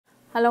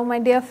Hello my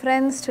dear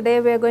friends, today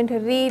we are going to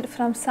read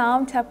from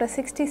Psalm chapter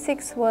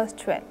 66 verse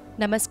 12.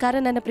 ನಮಸ್ಕಾರ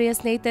ನನ್ನ ಪ್ರಿಯ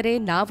ಸ್ನೇಹಿತರೆ,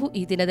 ನಾವು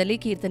ಈ ದಿನದಲ್ಲಿ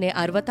ಕೀರ್ತನೆ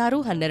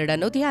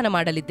 66:12 ಧ್ಯಾನ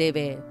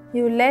ಮಾಡಲಿದ್ದೇವೆ.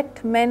 You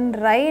let men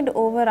ride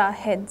over our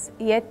heads,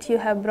 yet you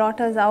have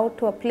brought us out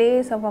to a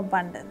place of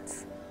abundance.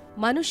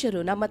 ಮನುಷ್ಯರು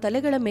ನಮ್ಮ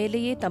ತಲೆಗಳ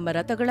ಮೇಲೆಯೇ ತಮ್ಮ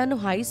ರಥಗಳನ್ನು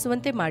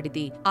ಹಾಯಿಸುವಂತೆ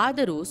ಮಾಡಿದಿ,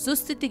 ಆದರೂ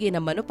ಸುಸ್ಥಿತಿಗೆ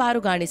ನಮ್ಮನ್ನು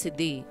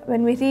ಪಾರುಗಾಣಿಸಿದ್ದಿ.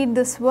 When we read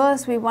this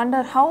verse, we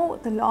wonder how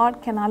the Lord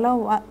can allow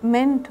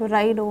men to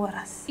ride over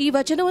us. ಈ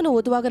ವಚನವನ್ನು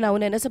ಓದುವಾಗ ನಾವು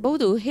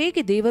ನೆನೆಸಬಹುದು,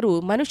 ಹೇಗೆ ದೇವರು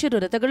ಮನುಷ್ಯರು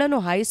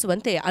ರಥಗಳನ್ನು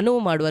ಹಾಯಿಸುವಂತೆ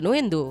ಅನುವು ಮಾಡುವನು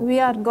ಎಂದು. We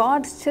are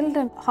God's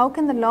children. How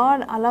can the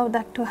Lord allow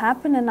that to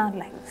happen in our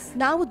lives?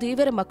 ನಾವು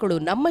ದೇವರ ಮಕ್ಕಳು,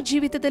 ನಮ್ಮ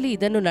ಜೀವಿತದಲ್ಲಿ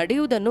ಇದನ್ನು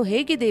ನಡೆಯುವುದನ್ನು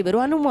ಹೇಗೆ ದೇವರು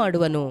ಅನುವು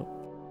ಮಾಡುವನು?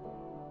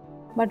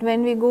 But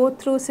when we go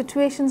through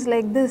situations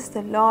like this,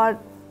 the Lord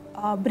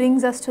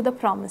brings us to the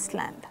promised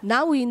land.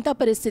 ನಾವು ಇಂಥ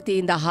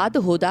ಪರಿಸ್ಥಿತಿಯಿಂದ ಹಾದು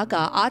ಹೋದಾಗ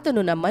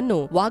ಆತನು ನಮ್ಮನ್ನು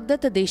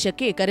ವಾಗ್ದತ್ತ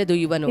ದೇಶಕ್ಕೆ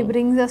ಕರೆದೊಯ್ಯುವನು. He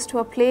brings us to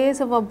a place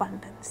of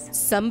abundance.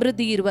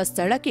 ಸಮೃದ್ಧಿ ಇರುವ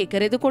ಸ್ಥಳಕ್ಕೆ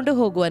ಕರೆದುಕೊಂಡು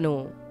ಹೋಗುವನು.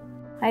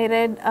 I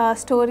read a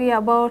story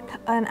about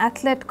an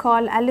athlete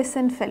called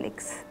Allyson Felix.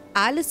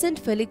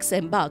 Allison Felix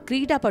ಎಂಬ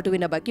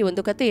ಕ್ರೀಡಾಪಟುವಿನ ಬಗ್ಗೆ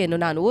ಒಂದು ಕಥೆಯನ್ನು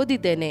ನಾನು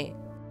ಓದಿದ್ದೇನೆ.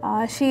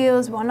 She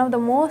is one of the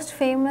most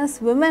famous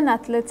women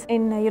athletes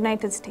in the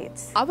United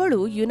States. ಅವಳು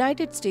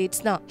ಯುನೈಟೆಡ್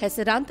ಸ್ಟೇಟ್ಸ್ ನ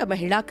ಹೆಸರಾಂತ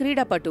ಮಹಿಳಾ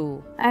ಕ್ರೀಡಾಪಟು.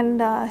 And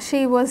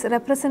she was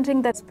representing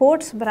the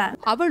sports brand.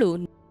 ಅವಳು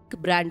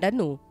ಬ್ರ್ಯಾಂಡ್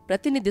ಅನ್ನು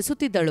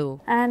ಪ್ರತಿನಿಧಿಸುತ್ತಿದ್ದಳು.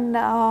 And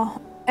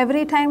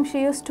every time she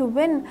used to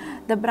win,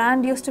 the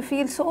brand used to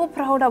feel so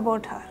proud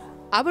about her.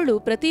 ಅವಳು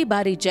ಪ್ರತಿ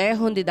ಬಾರಿ ಜಯ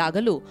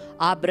ಹೊಂದಿದಾಗಲೂ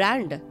ಆ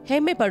ಬ್ರ್ಯಾಂಡ್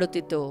ಹೆಮ್ಮೆ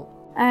ಪಡುತ್ತಿತ್ತು.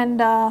 And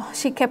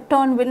she kept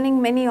on winning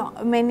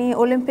many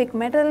Olympic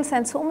medals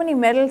and so many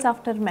medals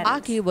after medals.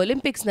 ಆಕೆ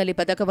Olympics ನಲ್ಲಿ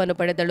ಪದಕವನ್ನು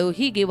ಪಡೆದಳು.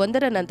 ಹೀಗೆ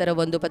ಒಂದರ ನಂತರ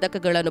ಒಂದು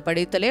ಪದಕಗಳನ್ನು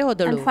ಪಡೆಯುತ್ತಲೇ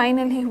ಹೋದಳು. And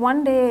finally one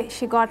day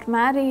she got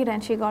married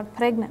and she got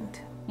pregnant.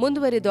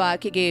 ಮುಂದುವರಿದು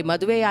ಆಕೆಗೆ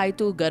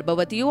ಮದುವೆಯಾಯಿತು,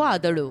 ಗರ್ಭವತಿಯೂ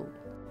ಆದಳು.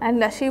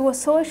 And she was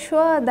so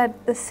sure that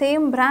the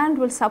same brand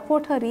will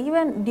support her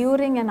even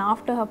during and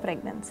after her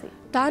pregnancy.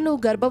 ತಾನು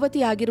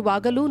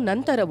ಗರ್ಭವತಿಯಾಗಿರುವಾಗಲೂ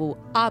ನಂತರವೂ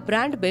ಆ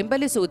ಬ್ರ್ಯಾಂಡ್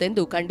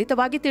ಬೆಂಬಲಿಸುವುದೆಂದು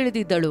ಖಂಡಿತವಾಗಿ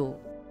ತಿಳಿದಿದ್ದಳು.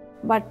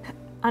 But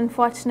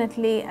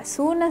unfortunately, as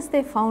soon as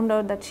they found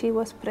out that she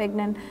was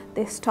pregnant,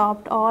 they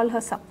stopped all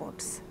her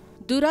supports.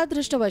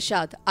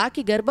 ದುರಾದೃಷ್ಟವಶಾತ್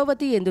ಆಕೆ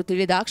ಗರ್ಭವತಿ ಎಂದು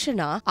ತಿಳಿದಾಕ್ಷಣ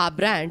ಆ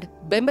brand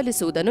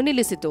ಬೆಂಬಲಿಸುವುದನ್ನು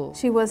ನಿಲ್ಲಿಸಿತು.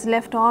 She was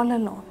left all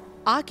alone.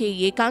 ಆಕೆ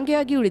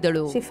ಏಕಾಂಗಿಯಾಗಿ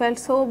ಉಳಿದಳು. She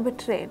felt so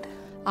betrayed.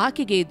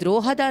 ಆಕೆಗೆ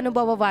ದ್ರೋಹದ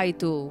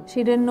ಅನುಭವವಾಯಿತು.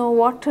 She didn't know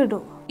what to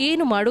do.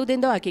 ಏನು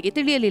ಮಾಡುವುದೆಂದು ಆಕೆಗೆ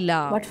ತಿಳಿಯಲಿಲ್ಲ.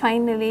 But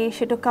finally,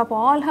 she took up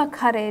all her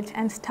courage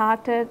and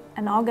started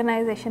an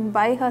organization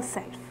by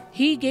herself.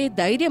 ಹೀಗೆ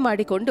ಧೈರ್ಯ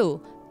ಮಾಡಿಕೊಂಡು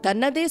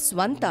ತನ್ನದೇ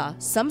ಸ್ವಂತ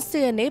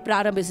ಸಂಸ್ಥೆಯನ್ನೇ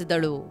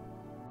ಪ್ರಾರಂಭಿಸಿದಳು.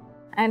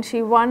 And she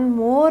won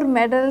more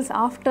medals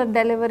after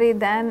delivery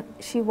than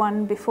she won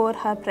before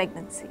her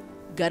pregnancy.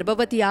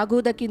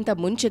 ಗರ್ಭವತಿಯಾಗುವುದಕ್ಕಿಂತ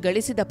ಮುಂಚೆ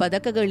ಗಳಿಸಿದ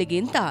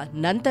ಪದಕಗಳಿಗಿಂತ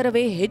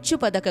ನಂತರವೇ ಹೆಚ್ಚು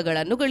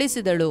ಪದಕಗಳನ್ನು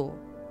ಗಳಿಸಿದಳು.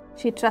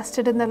 She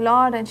trusted in the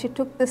Lord and she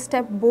took this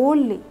step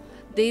boldly.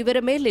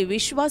 ದೇವರ ಮೇಲೆ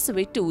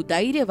ವಿಶ್ವಾಸವಿಟ್ಟು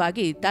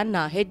ಧೈರ್ಯವಾಗಿ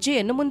ತನ್ನ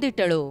ಹೆಜ್ಜೆಯನ್ನು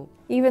ಮುಂದಿಟ್ಟಳು.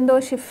 Even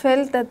though she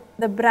felt that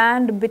the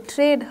brand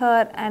betrayed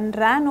her and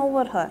ran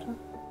over her.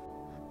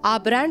 ಆ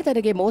ಬ್ರ್ಯಾಂಡ್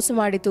ತನಗೆ ಮೋಸ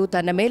ಮಾಡಿತು,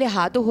 ತನ್ನ ಮೇಲೆ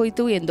ಹಾದು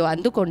ಹೋಯಿತು ಎಂದು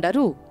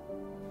ಅಂದುಕೊಂಡರು.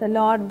 The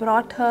Lord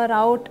brought her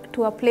out to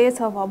a place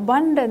of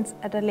abundance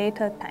at a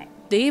later time.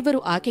 ದೇವರು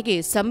ಆಕೆಗೆ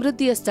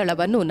ಸಮೃದ್ಧಿಯ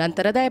ಸ್ಥಳವನ್ನು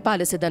ನಂತರ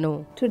ದಯಪಾಲಿಸಿದನು.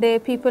 Today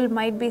people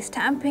might be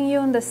stamping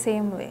you in the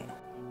same way.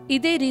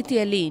 ಇದೇ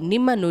ರೀತಿಯಲ್ಲಿ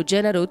ನಿಮ್ಮನ್ನು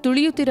ಜನರು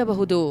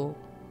ತುಳಿಯುತ್ತಿರಬಹುದು.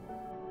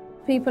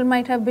 People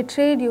might have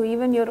betrayed you,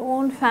 even your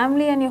own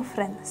family and your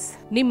friends.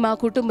 ನಿಮ್ಮ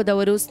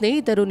ಕುಟುಂಬದವರು,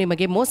 ಸ್ನೇಹಿತರು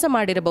ನಿಮಗೆ ಮೋಸ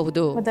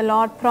ಮಾಡಿರಬಹುದು. But the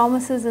Lord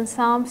promises in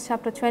Psalms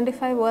chapter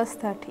 25 verse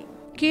 30.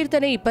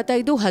 ಕೀರ್ತನೆ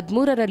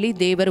 25:13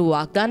 ದೇವರು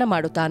ವಾಗ್ದಾನ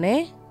ಮಾಡುತ್ತಾನೆ,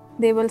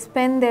 They will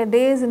spend their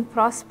days in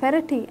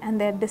prosperity and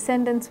their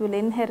descendants will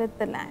inherit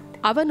the land.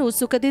 ಅವನು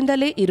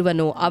ಸುಖದಿಂದಲೇ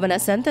ಇರುವನು, ಅವನ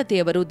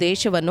ಸಂತತಿಯವರು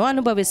ದೇಶವನ್ನು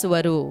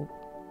ಅನುಭವಿಸುವರು.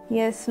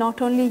 Yes, not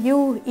only you,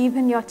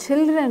 even your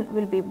children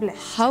will be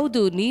blessed.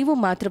 ಹೌದು, ನೀವು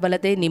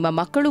ಮಾತ್ರವಲ್ಲದೆ ನಿಮ್ಮ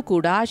ಮಕ್ಕಳು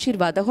ಕೂಡ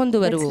ಆಶೀರ್ವಾದ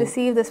ಹೊಂದುವರು. Let's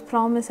receive this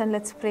promise and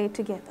let's pray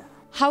together.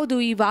 ಹೌದು,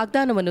 ಈ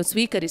ವಾಗ್ದಾನವನ್ನು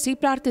ಸ್ವೀಕರಿಸಿ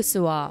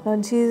ಪ್ರಾರ್ಥಿಸುವ.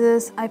 Lord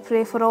Jesus, I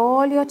pray for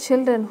all your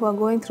children who are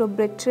going through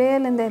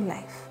betrayal in their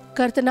life.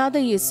 ಕರ್ತನಾದ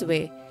ಯೇಸುವೆ,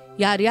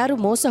 ಯಾರ್ಯಾರು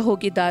ಮೋಸ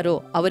ಹೋಗಿದ್ದಾರೋ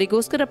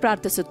ಅವರಿಗೋಸ್ಕರ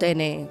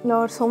ಪ್ರಾರ್ಥಿಸುತ್ತೇನೆ.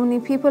 Lord, so many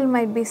people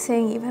might be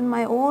saying, even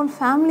my own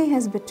family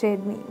has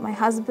betrayed me. My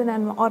husband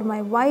or my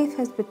wife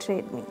has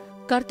betrayed me.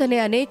 ಕರ್ತನೆ,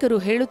 ಅನೇಕರು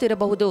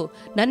ಹೇಳುತ್ತಿರಬಹುದು,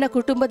 ನನ್ನ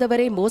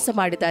ಕುಟುಂಬದವರೇ ಮೋಸ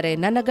ಮಾಡಿದ್ದಾರೆ,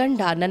 ನನ್ನ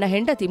ಗಂಡ ನನ್ನ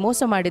ಹೆಂಡತಿ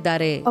ಮೋಸ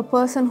ಮಾಡಿದ್ದಾರೆ. A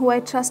person who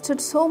I trusted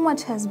so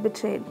much has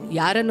betrayed me.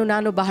 ಯಾರನ್ನು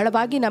ನಾನು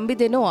ಬಹಳವಾಗಿ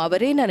ನಂಬಿದೆನೋ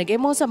ಅವರೇ ನನಗೆ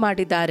ಮೋಸ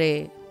ಮಾಡಿದ್ದಾರೆ.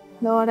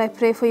 Lord, I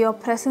pray for your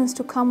presence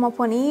to come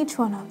upon each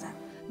one of them.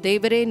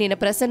 ದೇವರೇ, ನಿನ್ನ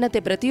ಪ್ರಸನ್ನತೆ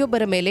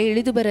ಪ್ರತಿಯೊಬ್ಬರ ಮೇಲೆ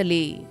ಇಳಿದು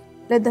ಬರಲಿ.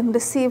 Let them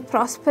receive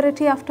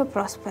prosperity after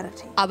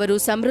prosperity. ಅವರು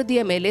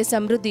ಸಮೃದ್ಧಿಯ ಮೇಲೆ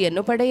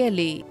ಸಮೃದ್ಧಿಯನ್ನು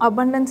ಪಡೆಯಲಿ.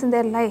 Abundance in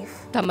their life.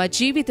 ತಮ್ಮ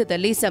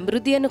ಜೀವಿತದಲ್ಲಿ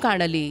ಸಮೃದ್ಧಿಯನ್ನು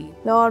ಕಾಣಲಿ.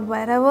 Lord,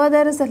 wherever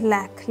there is a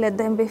lack, let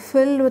them be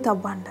filled with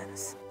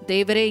abundance.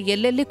 ದೇವರೇ,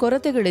 ಎಲ್ಲೆಲ್ಲಿ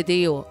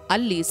ಕೊರತೆಗಳಿದೆಯೋ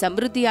ಅಲ್ಲಿ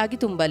ಸಮೃದ್ಧಿಯಾಗಿ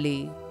ತುಂಬಲಿ.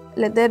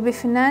 Let there be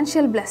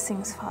financial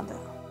blessings, Father.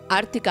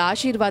 ಆರ್ಥಿಕ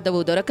ಆಶೀರ್ವಾದವು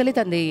ದೊರಕಲಿ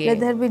ತಂದೆಯೇ.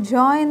 Let there be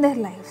joy in their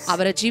lives.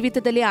 ಅವರ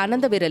ಜೀವಿತದಲ್ಲಿ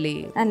ಆನಂದವಿರಲಿ.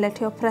 And let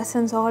your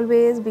presence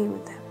always be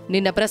with them.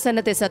 ನಿನ್ನ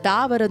ಪ್ರಸನ್ನತೆ ಸದಾ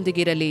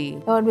ಅವರೊಂದಿಗಿರಲಿ.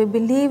 Lord, we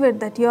believe it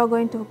that you are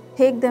going to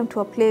take them to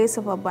a place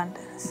of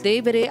abundance.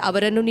 ದೇವರೇ,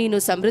 ಅವರನ್ನು ನೀನು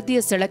ಸಮೃದ್ಧಿಯ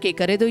ಸ್ಥಳಕ್ಕೆ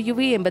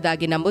ಕರೆದೊಯ್ಯುವಿ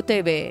ಎಂಬುದಾಗಿ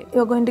ನಂಬುತ್ತೇವೆ.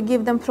 You are going to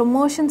give them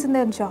promotions in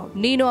their job.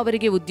 ನೀನು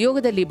ಅವರಿಗೆ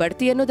ಉದ್ಯೋಗದಲ್ಲಿ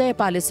ಬಡ್ತಿಯನ್ನು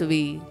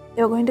ದಯಪಾಲಿಸುವಿ.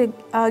 You are going to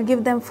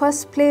give them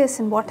first place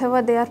in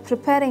whatever they are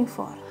preparing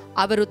for.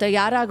 ಅವರು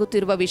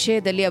ತಯಾರಾಗುತ್ತಿರುವ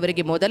ವಿಷಯದಲ್ಲಿ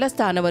ಅವರಿಗೆ ಮೊದಲ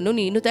ಸ್ಥಾನವನ್ನು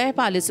ನೀನು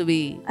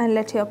ದಯಪಾಲಿಸುವಿ. And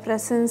let your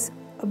presence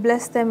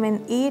bless them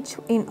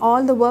in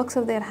all the works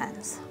of their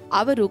hands.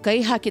 ಅವರು ಕೈ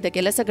ಹಾಕಿದ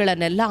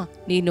ಕೆಲಸಗಳನ್ನೆಲ್ಲ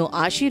ನೀನು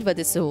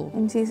ಆಶೀರ್ವದಿಸು.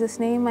 In Jesus'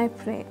 name I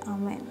pray.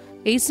 Amen.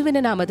 ಯೇಸುವಿನ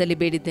ನಾಮದಲ್ಲಿ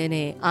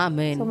ಬೇಡಿದ್ದೇನೆ.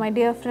 Amen. So my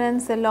dear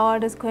friends, the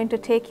Lord is going to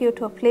take you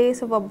to a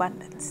place of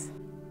abundance.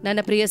 ನನ್ನ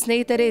ಪ್ರಿಯ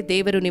ಸ್ನೇಹಿತರೆ,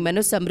 ದೇವರು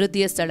ನಿಮ್ಮನ್ನು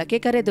ಸಮೃದ್ಧಿಯ ಸ್ಥಳಕ್ಕೆ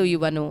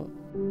ಕರೆದೊಯ್ಯುವನು.